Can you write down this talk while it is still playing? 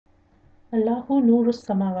Allahu nurus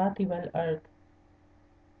samawati wal ard.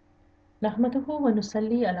 Nahmaduhu wa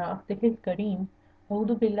nusalli ala abdihil kareem.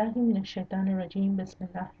 A'udhu billahi minash shaitanir rajeem.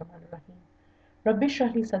 Bismillahir rahmanir rahim. Rabbi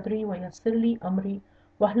shrah li sadri wa yassir li amri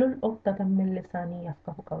wahlul 'uqdatam min lisani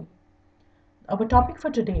yafqahu qawli. Our topic for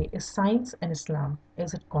today is science and Islam.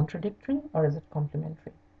 Is it contradictory or is it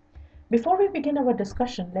complementary? Before we begin our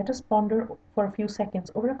discussion, let us ponder for a few seconds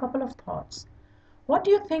over a couple of thoughts. What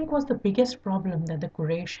do you think was the biggest problem that the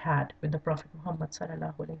Quraysh had with the Prophet Muhammad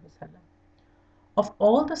sallallahu alaihi wasallam? Of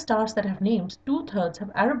all the stars that have names, two-thirds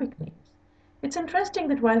have Arabic names. It's interesting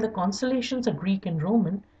that while the constellations are Greek and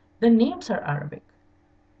Roman, the names are Arabic.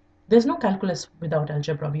 There's no calculus without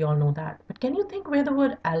algebra, we all know that. But can you think where the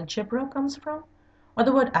word algebra comes from? Or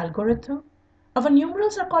the word algorithm? Our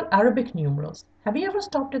numerals are called Arabic numerals. Have you ever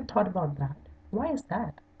stopped and thought about that? Why is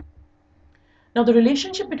that? Now, the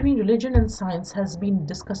relationship between religion and science has been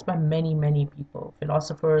discussed by many, many people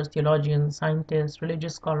philosophers, theologians, scientists,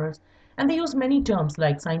 religious scholars, and they use many terms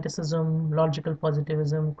like scienticism, logical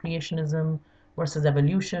positivism, creationism versus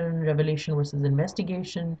evolution, revelation versus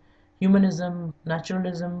investigation, humanism,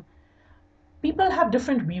 naturalism. People have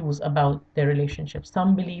different views about their relationship.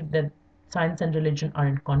 Some believe that science and religion are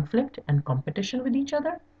in conflict and competition with each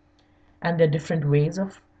other, and there are different ways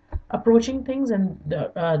of approaching things, and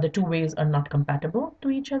the two ways are not compatible to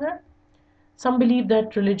each other. Some believe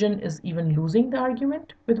that religion is even losing the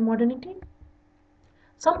argument with modernity.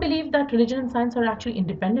 Some believe that religion and science are actually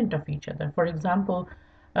independent of each other. For example,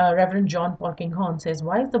 Reverend John Paul King Horn says,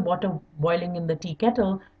 why is the water boiling in the tea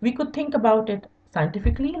kettle? We could think about it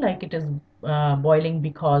scientifically, like it is boiling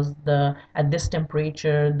because at this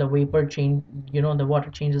temperature the vapor change, the water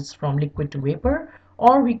changes from liquid to vapor.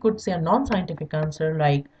 Or we could say a non-scientific answer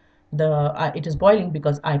like it is boiling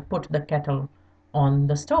because I put the kettle on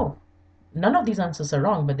the stove. None of these answers are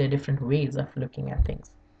wrong, but they're different ways of looking at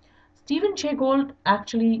things. Stephen Jay Gould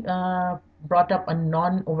actually brought up a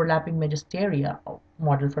non-overlapping magisteria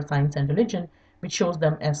model for science and religion, which shows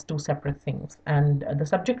them as two separate things. And the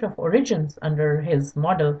subject of origins under his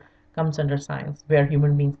model comes under science. Where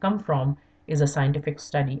human beings come from is a scientific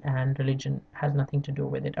study, and religion has nothing to do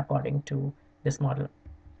with it, according to this model.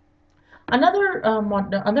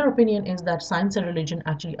 Other opinion is that science and religion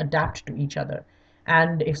actually adapt to each other.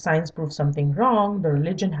 And if science proves something wrong, the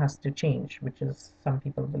religion has to change, which is some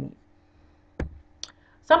people believe.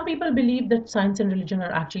 Some people believe that science and religion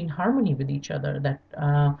are actually in harmony with each other, that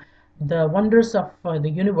the wonders of the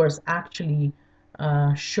universe actually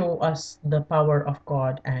show us the power of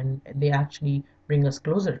God, and they actually bring us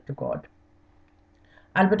closer to God.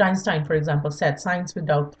 Albert Einstein, for example, said science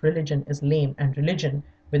without religion is lame and religion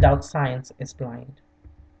without science is blind.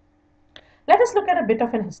 Let us look at a bit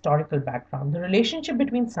of an historical background. The relationship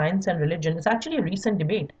between science and religion is actually a recent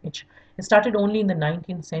debate. It started only in the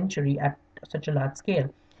 19th century at such a large scale.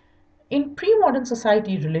 In pre-modern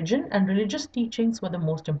society, religion and religious teachings were the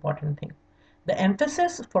most important thing. The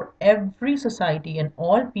emphasis for every society and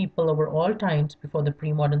all people over all times before the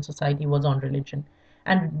pre-modern society was on religion.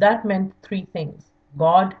 And that meant three things: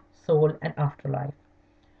 God, soul, and afterlife.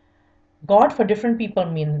 God for different people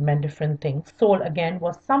meant different things. Soul, again,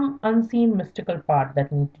 was some unseen mystical part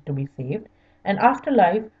that needed to be saved. And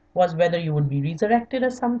afterlife was whether you would be resurrected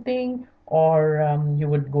as something, or you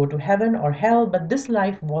would go to heaven or hell, but this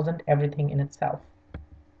life wasn't everything in itself.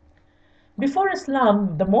 Before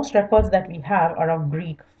Islam, the most records that we have are of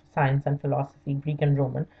Greek science and philosophy, Greek and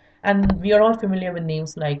Roman. And we are all familiar with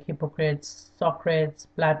names like Hippocrates, Socrates,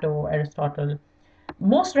 Plato, Aristotle.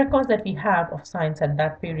 Most records that we have of science at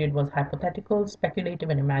that period was hypothetical, speculative,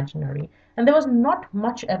 and imaginary, and there was not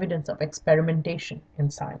much evidence of experimentation in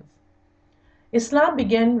science. Islam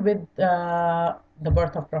began with the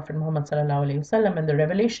birth of Prophet Muhammad sallallahu alaihi wasallam, and the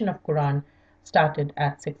revelation of Quran started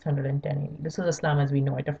at 610 AD. This is Islam as we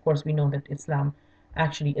know it. Of course, we know that Islam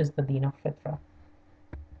actually is the deen of fitra.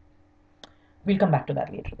 We'll come back to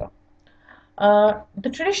that later, though. The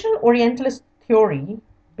traditional Orientalist theory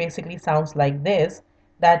basically sounds like this: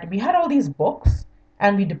 that we had all these books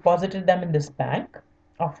and we deposited them in this bank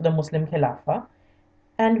of the Muslim Khilafah,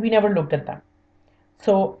 and we never looked at them.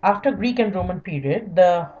 So after Greek and Roman period,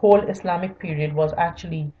 the whole Islamic period was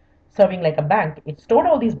actually serving like a bank. It stored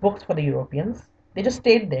all these books for the Europeans. They just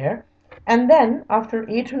stayed there. And then after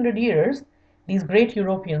 800 years, these great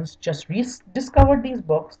Europeans just rediscovered these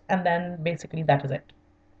books, and then basically that is it.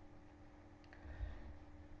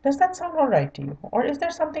 Does that sound all right to you? Or is there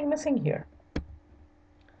something missing here?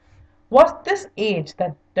 Was this age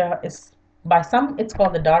that is, by some it's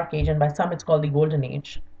called the Dark Age and by some it's called the Golden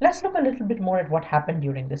Age? Let's look a little bit more at what happened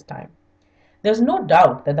during this time. There's no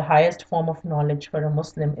doubt that the highest form of knowledge for a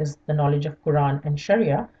Muslim is the knowledge of Quran and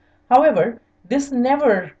Sharia. However, this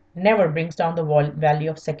never brings down the value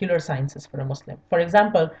of secular sciences for a Muslim. For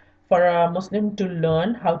example, for a Muslim to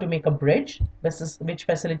learn how to make a bridge, which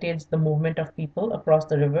facilitates the movement of people across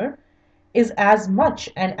the river, is as much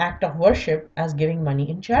an act of worship as giving money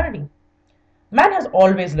in charity. Man has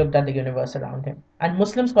always looked at the universe around him, and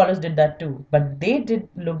Muslim scholars did that too, but they did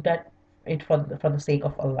looked at it for the sake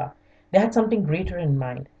of Allah. They had something greater in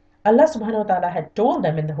mind. Allah subhanahu wa ta'ala had told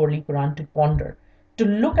them in the Holy Quran to ponder, to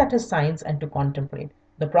look at his signs and to contemplate.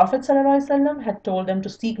 The Prophet ﷺ had told them to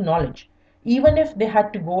seek knowledge, even if they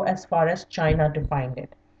had to go as far as China to find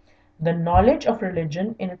it. The knowledge of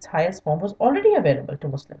religion in its highest form was already available to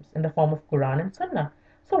Muslims in the form of Quran and Sunnah.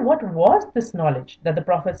 So what was this knowledge that the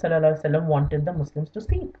Prophet ﷺ wanted the Muslims to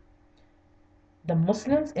seek? The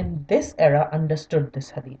Muslims in this era understood this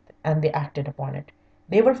hadith and they acted upon it.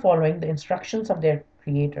 They were following the instructions of their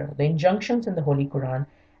creator, the injunctions in the Holy Quran,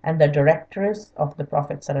 and the directives of the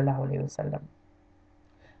Prophet ﷺ.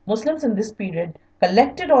 Muslims in this period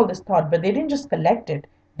collected all this thought, but they didn't just collect it,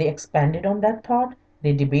 they expanded on that thought,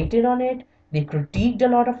 they debated on it, they critiqued a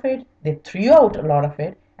lot of it, they threw out a lot of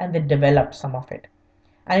it, and they developed some of it.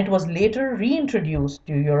 And it was later reintroduced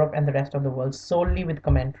to Europe and the rest of the world solely with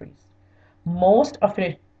commentaries. Most of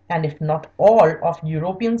it, and if not all, of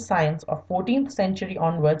European science of 14th century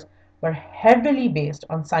onwards were heavily based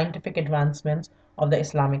on scientific advancements of the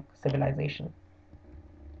Islamic civilization.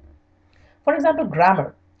 For example,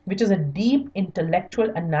 grammar, which is a deep intellectual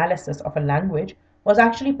analysis of a language, was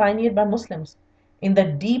actually pioneered by Muslims in the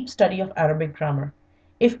deep study of Arabic grammar.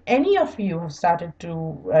 If any of you have started to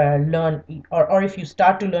learn, or if you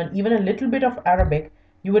start to learn even a little bit of Arabic,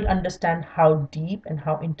 you would understand how deep and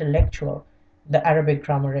how intellectual the Arabic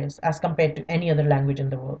grammar is as compared to any other language in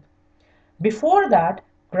the world. Before that,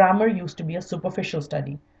 grammar used to be a superficial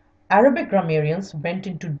study. Arabic grammarians went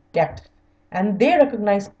into depth and they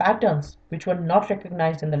recognized patterns which were not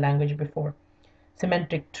recognized in the language before.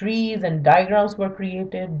 Semantic trees and diagrams were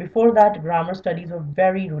created. Before that, grammar studies were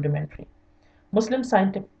very rudimentary. Muslims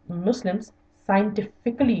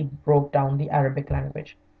scientifically broke down the Arabic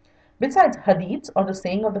language. Besides, hadiths, or the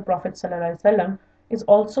saying of the Prophet ﷺ, is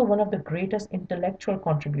also one of the greatest intellectual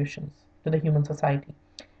contributions to the human society.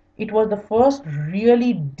 It was the first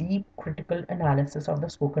really deep critical analysis of the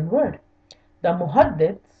spoken word. The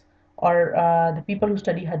muhaddiths, or the people who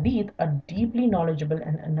study hadith, are deeply knowledgeable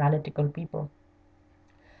and analytical people.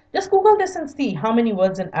 Just Google this and see how many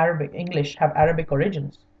words in English have Arabic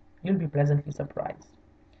origins. You'll be pleasantly surprised.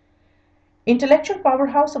 Intellectual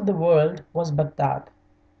powerhouse of the world was Baghdad,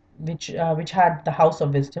 which had the House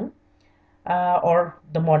of Wisdom, or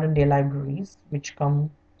the modern day libraries, which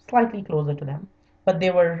come slightly closer to them. But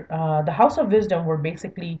they were the House of Wisdom were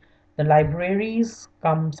basically the libraries,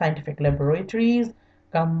 come scientific laboratories,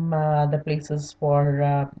 come the places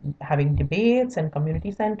for having debates and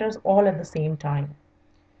community centers, all at the same time.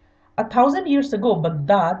 1,000 years ago,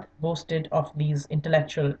 Baghdad boasted of these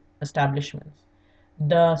intellectual establishments.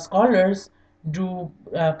 The scholars drew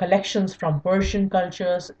collections from Persian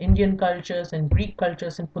cultures, Indian cultures, and Greek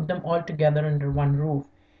cultures and put them all together under one roof.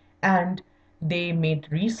 And they made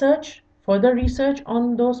further research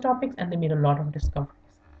on those topics, and they made a lot of discoveries.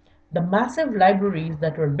 The massive libraries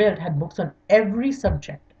that were built had books on every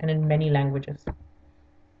subject and in many languages.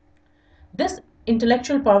 This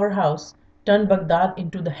intellectual powerhouse turned Baghdad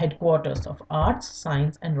into the headquarters of arts,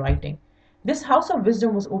 science, and writing. This house of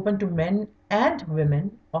wisdom was open to men and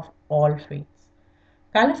women of all faiths.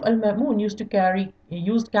 Caliph al-Ma'mun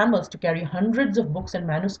used camels to carry hundreds of books and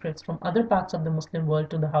manuscripts from other parts of the Muslim world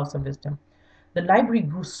to the house of wisdom. The library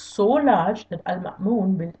grew so large that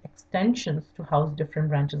al-Ma'mun built extensions to house different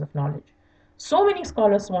branches of knowledge. So many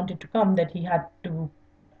scholars wanted to come that he had to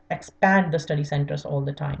expand the study centers all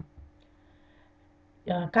the time.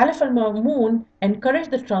 Caliph al-Ma'mun encouraged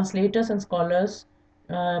the translators and scholars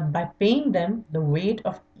by paying them the weight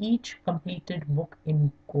of each completed book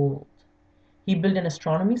in gold. He built an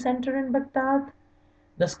astronomy center in Baghdad.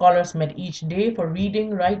 The scholars met each day for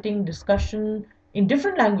reading, writing, discussion in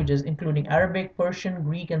different languages, including Arabic, Persian,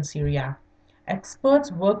 Greek, and Syriac.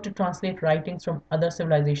 Experts worked to translate writings from other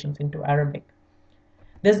civilizations into Arabic.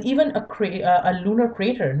 There's even a lunar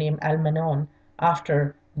crater named Al-Manon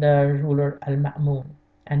after the ruler Al-Ma'mun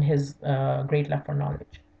and his great love for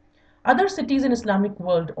knowledge. Other cities in Islamic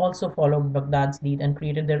world also followed Baghdad's lead and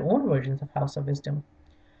created their own versions of House of Wisdom.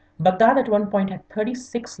 Baghdad at one point had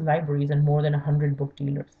 36 libraries and more than 100 book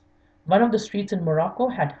dealers. One of the streets in Morocco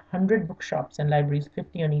had 100 bookshops and libraries,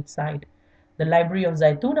 50 on each side. The library of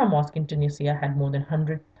Zaytuna Mosque in Tunisia had more than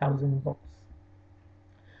 100,000 books.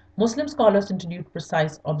 Muslim scholars introduced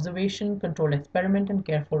precise observation, controlled experiment, and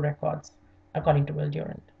careful records, according to Will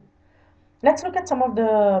Durant. Let's look at some of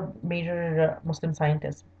the major Muslim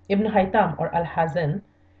scientists. Ibn Haytham or Al-Hazan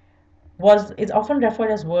is often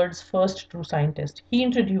referred as world's first true scientist. He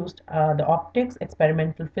introduced the optics,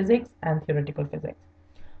 experimental physics, and theoretical physics.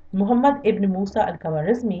 Muhammad ibn Musa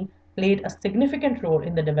al-Khwarizmi played a significant role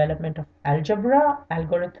in the development of algebra,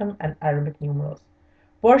 algorithm, and Arabic numerals.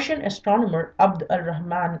 Persian astronomer Abd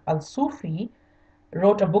al-Rahman al-Sufi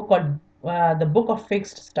wrote a book called The Book of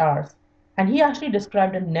Fixed Stars, and he actually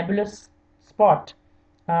described a nebulous spot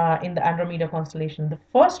in the Andromeda constellation. The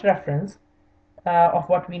first reference of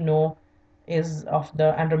what we know is of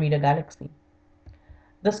the Andromeda galaxy.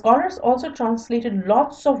 The scholars also translated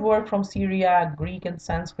lots of work from Syria, Greek, and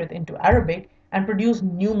Sanskrit into Arabic and produced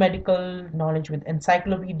new medical knowledge with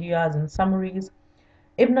encyclopedias and summaries.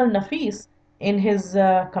 Ibn al-Nafis, in his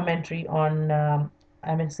commentary on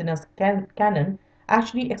Avicenna's canon,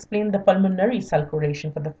 actually explained the pulmonary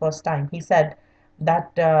circulation for the first time. He said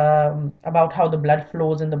that about how the blood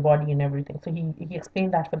flows in the body and everything. So he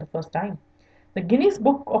explained that for the first time. The Guinness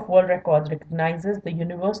Book of World Records recognizes the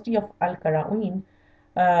University of Al Qarawiyyin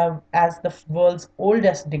as the world's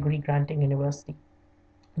oldest degree granting university.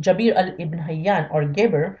 Jabir al Ibn Hayyan or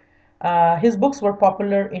Geber, his books were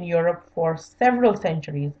popular in Europe for several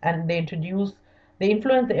centuries and they influenced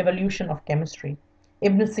the evolution of chemistry.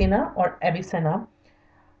 Ibn Sina or Avicenna,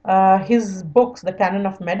 his books, The Canon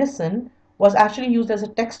of Medicine, was actually used as a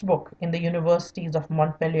textbook in the universities of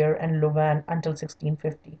Montpellier and Louvain until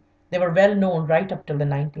 1650. They were well known right up till the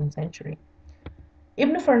 19th century.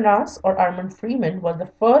 Ibn Farnas or Armand Freeman was the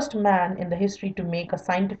first man in the history to make a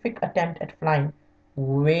scientific attempt at flying,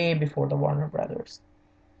 way before the Warner Brothers.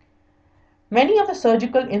 Many of the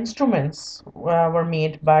surgical instruments were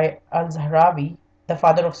made by Al-Zahrawi, the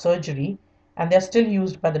father of surgery, and they are still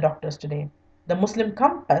used by the doctors today. The Muslim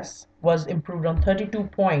compass was improved on 32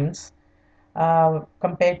 points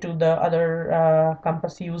compared to the other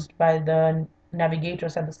compass used by the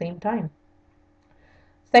navigators at the same time.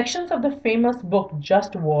 Sections of the famous book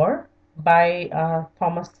Just War by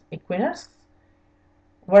Thomas Aquinas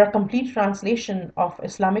were a complete translation of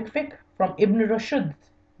Islamic fiqh from Ibn Rushd's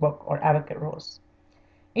book or Averroes.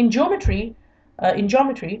 In geometry,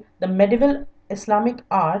 the medieval Islamic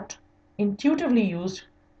art intuitively used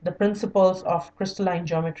the principles of crystalline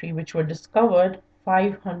geometry which were discovered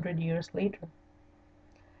 500 years later.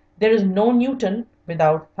 There is no Newton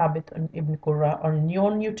without Thabit ibn Qurra or no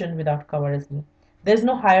Newton without Khwarizmi. There is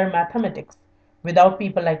no higher mathematics without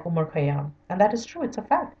people like Umar Khayyam. And that is true, it's a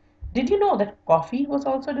fact. Did you know that coffee was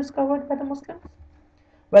also discovered by the Muslims?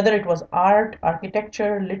 Whether it was art,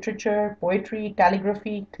 architecture, literature, poetry,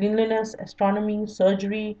 calligraphy, cleanliness, astronomy,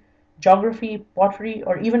 surgery, geography, pottery,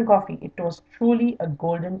 or even coffee, it was truly a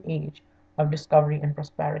golden age of discovery and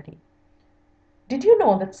prosperity. Did you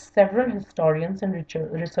know that several historians and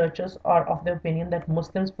researchers are of the opinion that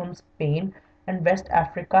Muslims from Spain and West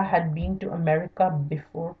Africa had been to America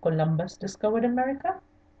before Columbus discovered America?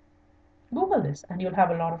 Google this and you'll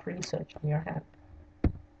have a lot of research on your hand.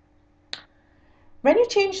 When you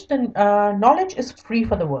change the knowledge is free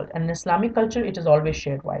for the world, and in Islamic culture it is always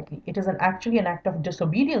shared widely. It is actually an act of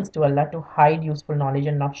disobedience to Allah to hide useful knowledge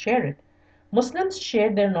and not share it. Muslims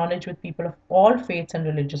shared their knowledge with people of all faiths and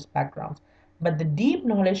religious backgrounds, but the deep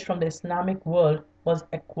knowledge from the Islamic world was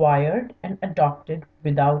acquired and adopted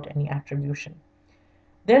without any attribution.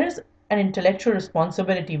 There is an intellectual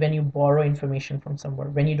responsibility when you borrow information from somewhere.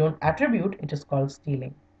 When you don't attribute, it is called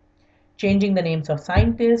stealing. Changing the names of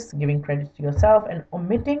scientists, giving credit to yourself, and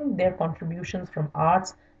omitting their contributions from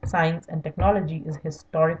arts, science, and technology is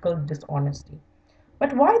historical dishonesty.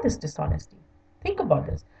 But why this dishonesty? Think about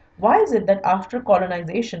this. Why is it that after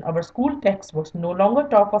colonization, our school textbooks no longer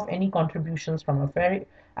talk of any contributions from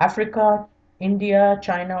Africa, India,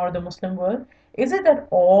 China, or the Muslim world? Is it that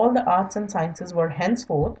all the arts and sciences were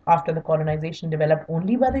henceforth, after the colonization, developed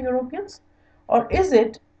only by the Europeans? Or is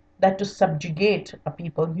it that to subjugate a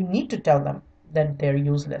people, you need to tell them that they're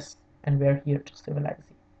useless and we're here to civilize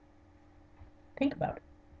you? Think about it.